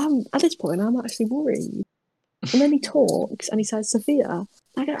 at this point, I'm actually worried. And then he talks and he says, Sophia.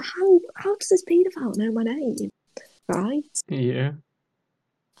 I go, how does this paedophile know my name? Right? Yeah.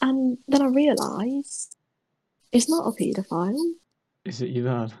 And then I realise it's not a paedophile. Is it your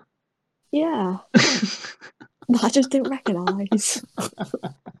dad? Yeah. But I just didn't recognise.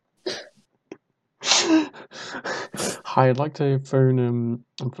 Hi, I'd like to phone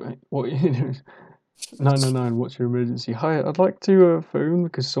what 999, what's your emergency? Hi, I'd like to phone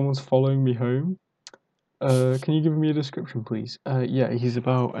because someone's following me home. Can you give me a description, please? Yeah, he's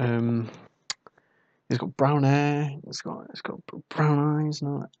about he's got brown hair. He's got brown eyes.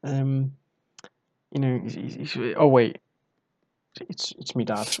 Not you know, oh wait, it's me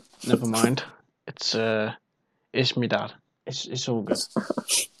dad. Never mind. It's me dad. It's all good.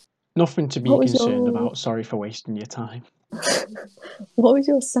 Nothing to be What was concerned your about. Sorry for wasting your time. What was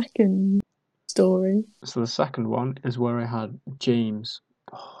your second story, So the second one is where I had James.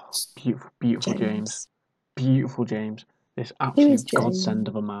 Oh, beautiful James. James? Beautiful James. This Who is absolute James? godsend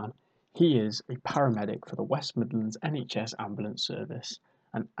of a man. He is a paramedic for the West Midlands NHS ambulance service.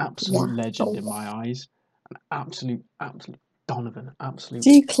 An absolute Wow. legend in my eyes. An absolute Donovan. Absolute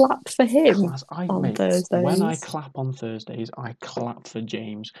Do you clap for him class. on Mate, when I Thursdays? clap on Thursdays, I clap for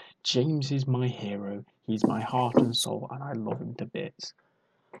James. James is my hero. He's my heart and soul, and I love him to bits.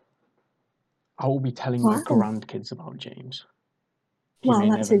 I will be telling my Wow. grandkids about James. He Well, may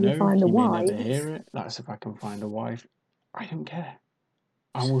that's never if you know. find a He may never wife. hear it. That's if I can find a wife. I don't care.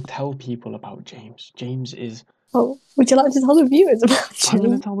 I will tell people about James. James is. Oh, would you like to tell the viewers about I'm gonna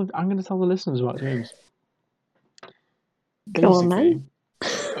James? tell the listeners about James. Go on Basically,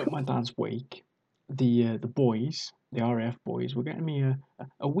 then. at my dad's wake, the boys, the RAF boys, were getting me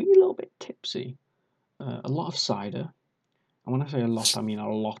a wee little bit tipsy. A lot of cider. And when I say a lot, I mean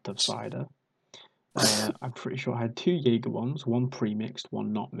a lot of cider. I'm pretty sure I had two Jaeger ones, one pre-mixed,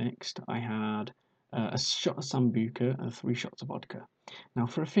 one not mixed. I had a shot of Sambuca and 3 shots of vodka. Now,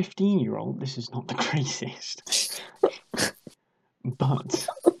 for a 15-year-old, this is not the greatest. But,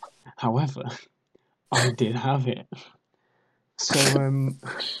 however, I did have it. So,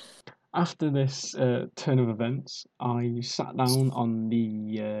 after this turn of events, I sat down on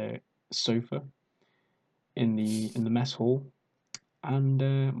the sofa in the mess hall,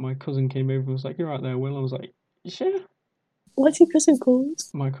 and my cousin came over and was like, "You're right there, Will." I was like, "Yeah." What's your cousin called?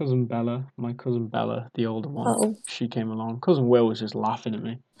 My cousin Bella, the older one, Oh, she came along. Cousin Will was just laughing at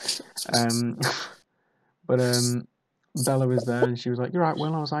me. Um, but Bella was there and she was like, "You're right,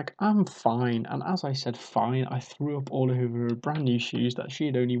 Will." I was like, "I'm fine." And as I said fine, I threw up all over her brand new shoes that she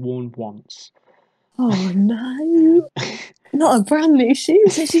had only worn once. oh no! Not a brand new shoe.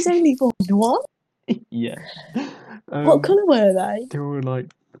 So she's only bought one. Yeah. What colour were they? They were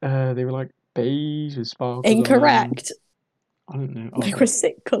like beige with sparkles on them. Incorrect. I don't know. They were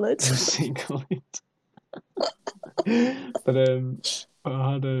sick coloured. They were single. But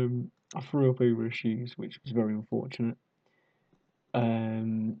I threw up over her shoes, which was very unfortunate.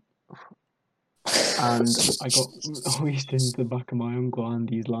 Um, and I got hoisted into the back of my uncle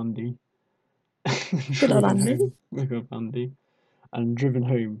Andy's Landy, Good old driven Andy. home with Andy, and driven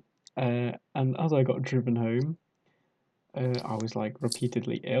home. And as I got driven home, I was like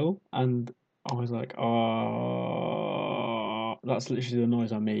repeatedly ill, and I was like, "Oh, that's literally the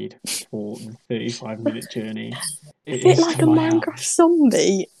noise I made for the 35-minute journey. A It bit is like to a my Minecraft house."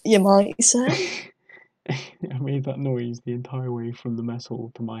 zombie, you might say. I made that noise the entire way from the mess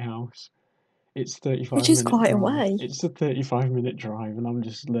hall to my house. It's Which 35 is minute quite a drive. way. It's a 35-minute drive, and I'm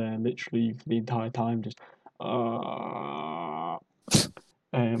just there literally for the entire time, just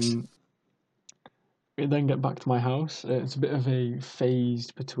um. We then get back to my house. It's a bit of a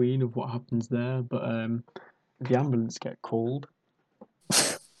phased between of what happens there, but the ambulance get called.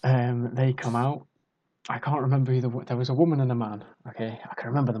 They come out. I can't remember there was a woman and a man. Okay, I can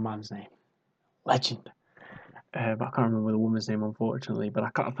remember the man's name. Legend. But I can't remember the woman's name, unfortunately. But I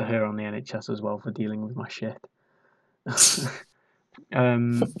cut for her on the NHS as well for dealing with my shit.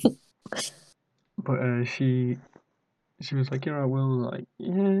 um, but she was like, "You're right, Will." Like,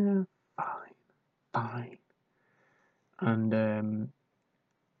 "Yeah, fine." And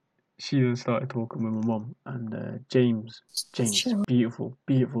she then started talking with my mum and James, Sure. beautiful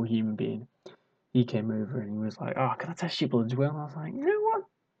human being. He came over and he was like, "Oh, can I test your bloods, Will?" I was like, "You know what?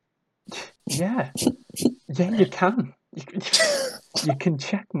 Yeah, you can. You can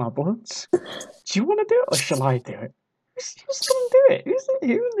check my bloods. Do you want to do it or shall I do it? Who's going to do it?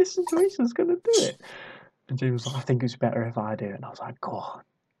 Who in this situation is going to do it?" And James was like, "I think it's better if I do it." And I was like, go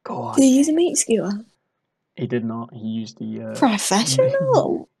on, Do you use a James." meat skewer? He did not. He used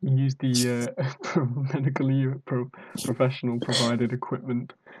Professional. medically professional provided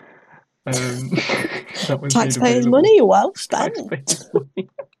equipment that was made Taxpayers' available. money well spent. Taxpayers' money.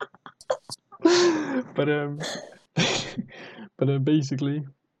 but basically,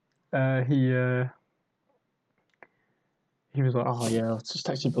 he he was like, "Oh yeah, let's just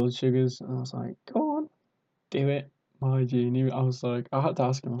text your blood sugars," and I was like, "Go on, do it." My genie. I was like, I had to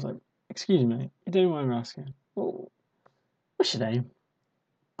ask him. I was like, "Excuse me, you don't mind me asking? Well, what's your name?"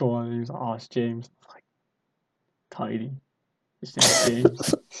 go on. And he was like, oh, it's James. I was like, tidy. His name's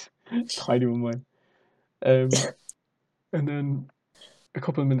James. Tidy one way. And then a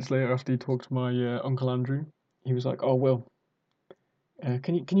couple of minutes later, after he talked to my Uncle Andrew, he was like, oh, Will,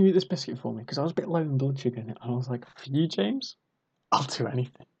 can you eat this biscuit for me? Because I was a bit low in blood sugar in it. And I was like, for you, James? I'll do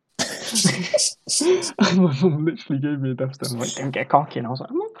anything. And my mum literally gave me a death stare and was like, don't get cocky. And I was like,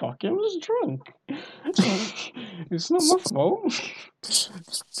 I'm not cocky, I'm just drunk. It's not my fault.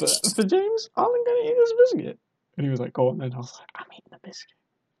 But for James, I'm going to eat this biscuit. And he was like, go on then. I was like, I'm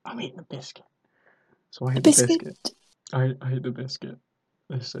eating the biscuit. So I ate the biscuit. I ate the biscuit.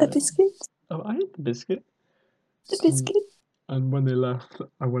 A biscuit? Oh, I ate the biscuit. The biscuit? And when they left,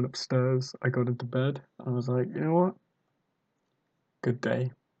 I went upstairs, I got into bed, and I was like, you know what? Good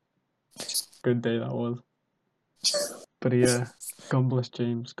day. Good day that was. But yeah, God bless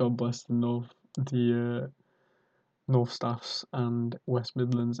James, God bless the North Staffs and West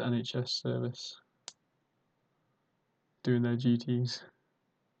Midlands NHS service doing their duties.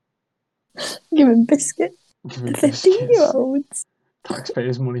 Giving biscuit. 15-year-olds.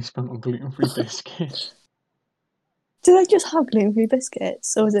 Taxpayers' money spent on gluten-free biscuits. Do they just have gluten-free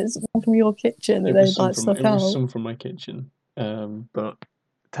biscuits, or is it one from your kitchen that they like stuck out? It was some from my kitchen, but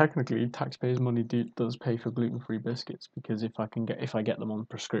technically, taxpayers' money does pay for gluten-free biscuits because if I get them on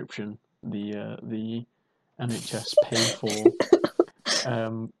prescription, the NHS pay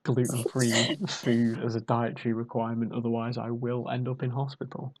for gluten-free food as a dietary requirement. Otherwise, I will end up in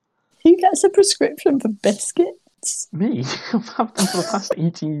hospital. Who gets a prescription for biscuits? Me. I've had them for the past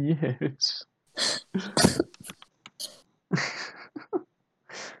 18 years.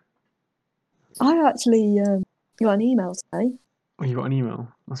 I actually got an email today. Oh, you got an email?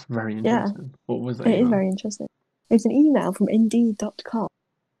 That's very interesting. Yeah. What was that email? It is very interesting. It was an email from Indeed.com.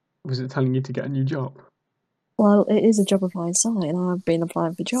 Was it telling you to get a new job? Well, it is a job applying site, and I've been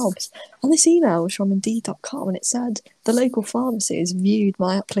applying for jobs. And this email was from Indeed.com, and it said the local pharmacy has viewed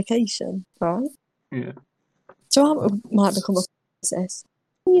my application, right? Yeah. So I might become a pharmacist.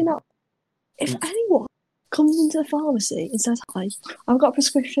 You know, if anyone comes into the pharmacy and says, hi, I've got a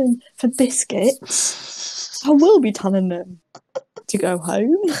prescription for biscuits, I will be telling them to go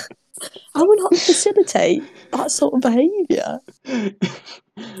home. I will not facilitate that sort of behaviour.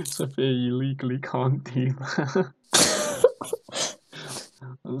 Sophia, you legally can't do that.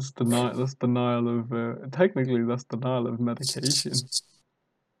 That's denial of technically that's denial of medication.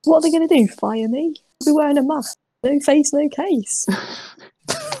 What are they going to do? Fire me? I'll be wearing a mask. No face, no case.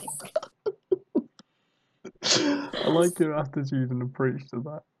 I like your attitude and approach to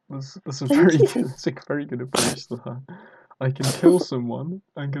that. That's a very good approach to that. I can kill someone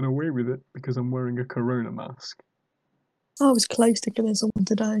and get away with it because I'm wearing a corona mask. I was close to killing someone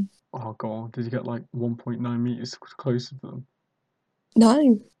today. Oh god, did you get like 1.9 meters close to them?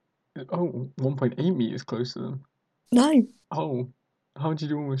 No. Oh, 1.8 meters close to them? No. Oh, how did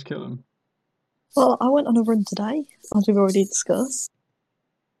you almost kill them? Well, I went on a run today, as we've already discussed.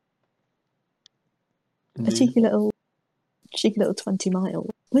 Indeed. A cheeky little 20 miles,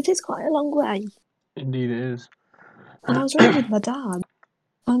 which is quite a long way. Indeed it is. And I was running with my dad,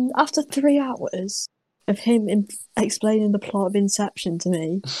 and after 3 hours of him explaining the plot of Inception to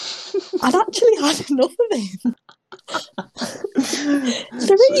me, I'd actually had enough of him.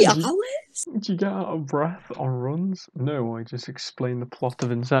 3 hours? Did you get out of breath on runs? No, I just explained the plot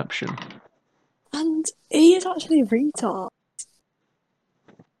of Inception. And he is actually a retard.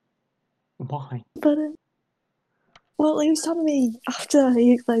 Why? But, well, he was telling me, after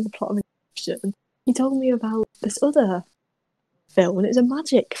he explained the plot of Inception, he told me about this other film, and it's a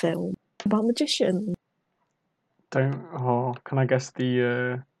magic film about magicians. Can I guess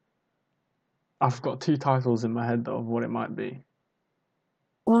I've got 2 titles in my head of what it might be.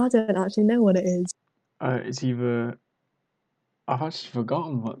 Well, I don't actually know what it is. It's either... I've actually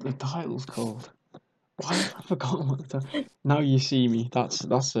forgotten what the title's called. Why have I forgotten what the title... Now You See Me, that's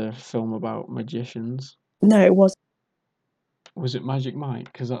a film about magicians. No, it wasn't. Was it Magic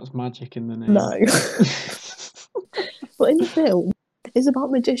Mike? Because that's magic in the name. No. But in the film, it's about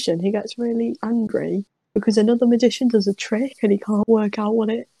a magician who gets really angry because another magician does a trick and he can't work out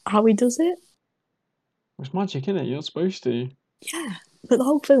how he does it. It's magic, innit? You're not supposed to. Yeah, but the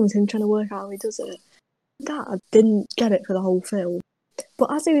whole film is him trying to work out how he does it. Dad didn't get it for the whole film.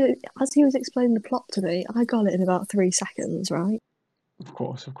 But as he was explaining the plot to me, I got it in about 3 seconds, right? Of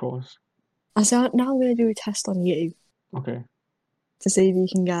course. I said, now I'm going to do a test on you. Okay. To see if you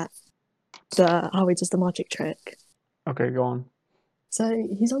can get how he does the magic trick. Okay, go on. So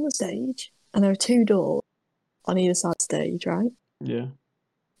he's on the stage, and there are 2 doors on either side of the stage, right? Yeah.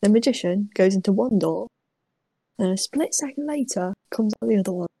 The magician goes into one door, and a split second later comes out the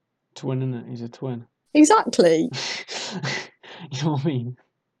other one. twin, isn't it? He's a twin. Exactly. You know what I mean?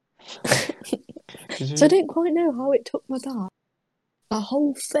 So I don't quite know how it took my dad a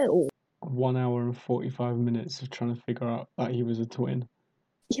whole film. 1 hour and 45 minutes of trying to figure out that he was a twin.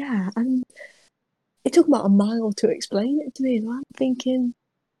 Yeah, and it took about a mile to explain it to me, and I'm thinking,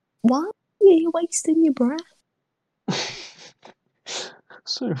 why are you wasting your breath?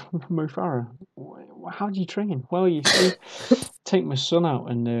 So, Mo Farah, how do you train? Well, you see, take my son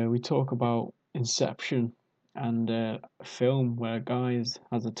out and we talk about Inception and a film where a guy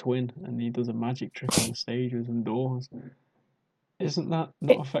has a twin and he does a magic trick on the stage with some doors. Isn't that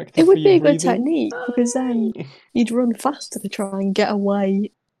not It effective for would be your a good breathing? technique because then you'd run faster to try and get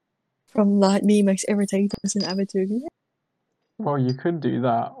away from like the most irritating person ever to exist. Well, you could do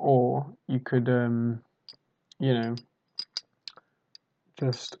that, or you could, you know,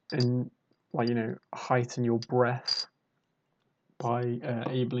 just heighten your breath by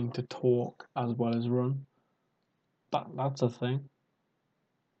abling to talk as well as run. That's a thing.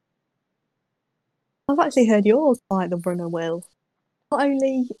 I've actually heard yours like the runner will. Not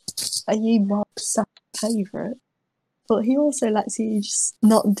only are you Bob's favourite, but he also lets you just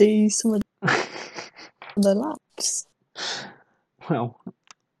not do some of the laps. Well,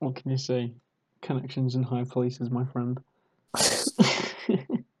 what can you say? Connections in high places, my friend.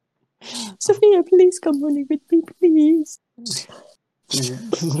 Sophia, please come running with me, please.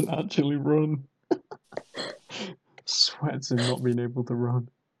 Doesn't actually run. Sweats in not being able to run.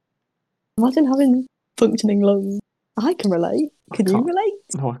 Imagine having functioning lungs. I can relate. Can you relate?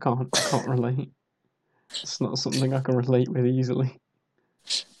 No, I can't. I can't relate. It's not something I can relate with easily.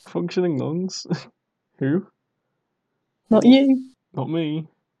 Functioning lungs? Who? Not you. Not me.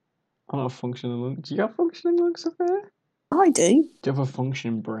 I don't have functioning lungs. Do you have functioning lungs, Sophia? I do. Do you have a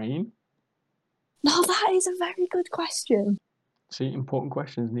functioning brain? No, that is a very good question. See, important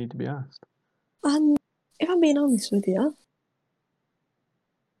questions need to be asked. And if I'm being honest with you,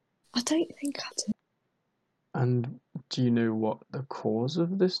 I don't think I do. And do you know what the cause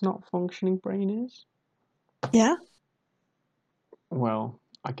of this not functioning brain is? Yeah? Well,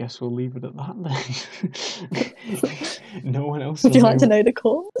 I guess we'll leave it at that then. No one else Would will you like to know. know the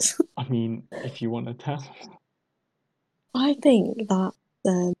cause? I mean, if you want to tell. I think that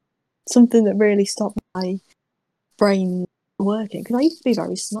something that really stopped my brain working, because I used to be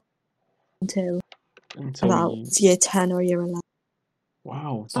very smart until about year 10 or year 11.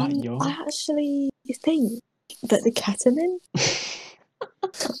 Wow, that young? I actually think that the ketamine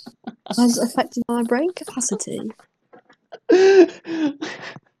has affected my brain capacity.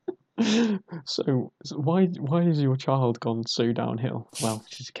 So why has your child gone so downhill? Well,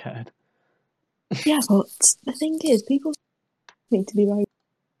 she's scared. Yeah, but the thing is, people need to be very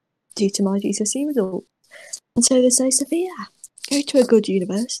due to my GCSE results. And so they say, Sophia, go to a good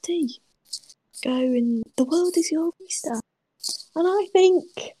university. Go and the world is your oyster. And I think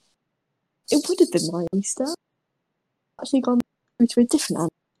it would have been my oyster. Actually gone through to a different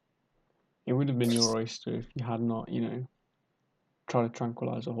answer. It would have been your oyster if you had not, tried to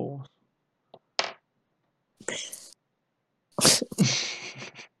tranquilize a horse.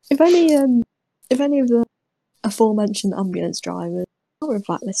 If any of the aforementioned ambulance drivers are in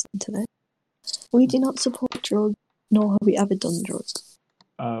fact listening to this, we do not support drugs, nor have we ever done drugs.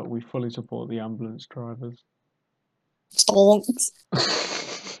 We fully support the ambulance drivers. Stonks.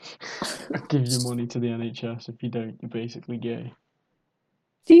 Give your money to the NHS. If you don't, you're basically gay.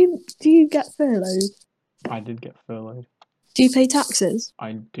 Do you get furloughed? I did get furloughed. Do you pay taxes?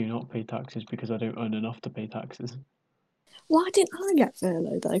 I do not pay taxes because I don't earn enough to pay taxes. Why didn't I get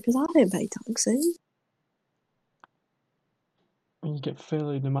furloughed though? Because I don't pay taxes. You get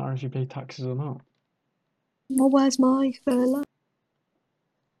furloughed no matter if you pay taxes or not. Well, where's my furlough?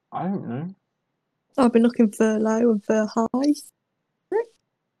 I don't know. I've been looking for low and for high.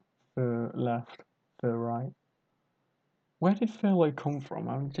 For left, for right. Where did furlough come from?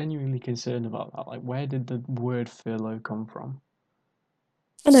 I'm genuinely concerned about that. Like, where did the word furlough come from?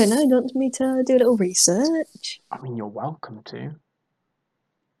 I don't know. Do you want me to do a little research? I mean, you're welcome to.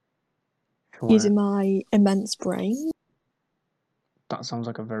 Using my immense brain. That sounds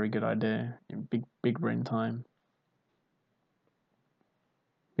like a very good idea. Big brain time.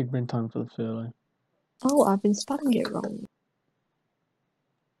 Big brain time for the furlough. Oh, I've been spelling it wrong.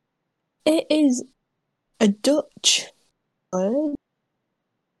 It is a Dutch word.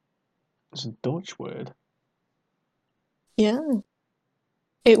 It's a Dutch word? Yeah.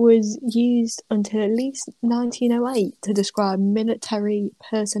 It was used until at least 1908 to describe military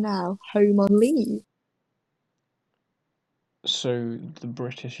personnel home on leave. So the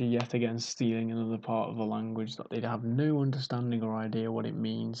British are yet again stealing another part of the language that they'd have no understanding or idea what it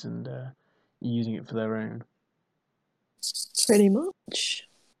means, and using it for their own. Pretty much.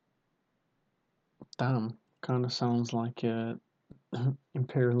 Damn, kind of sounds like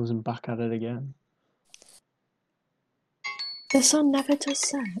imperialism back at it again. The sun never does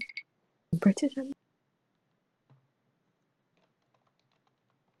set. British.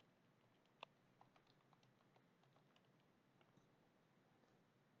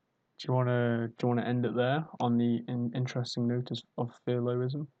 Do you wanna end it there on the interesting note of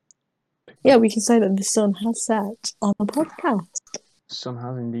philologism? Yeah, we can say that the sun has set on the podcast. Sun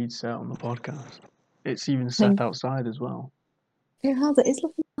has indeed set on the podcast. It's even And set outside as well. it has. It is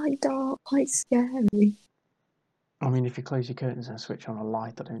looking quite dark, quite scary. I mean, if you close your curtains and switch on a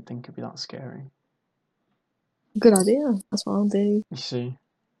light, I don't think it'd be that scary. Good idea. That's what I'll do You see,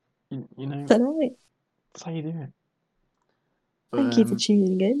 you know, tonight. that's how you do it. But, Thank you for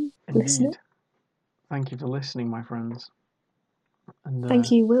tuning in, listening. indeed, thank you for listening, my friends. And Thank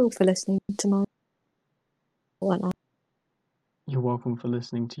you, Will, for listening to my. You're welcome for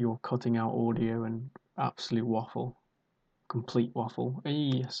listening to your cutting out audio and absolute waffle. Complete waffle.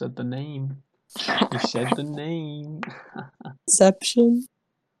 Hey, I said the name. You said the name. Perception.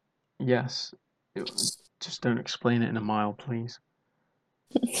 Yes. Just don't explain it in a mile, please.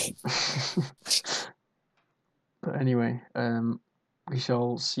 But anyway, we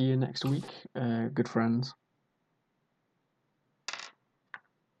shall see you next week, good friends.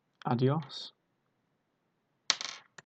 Adios.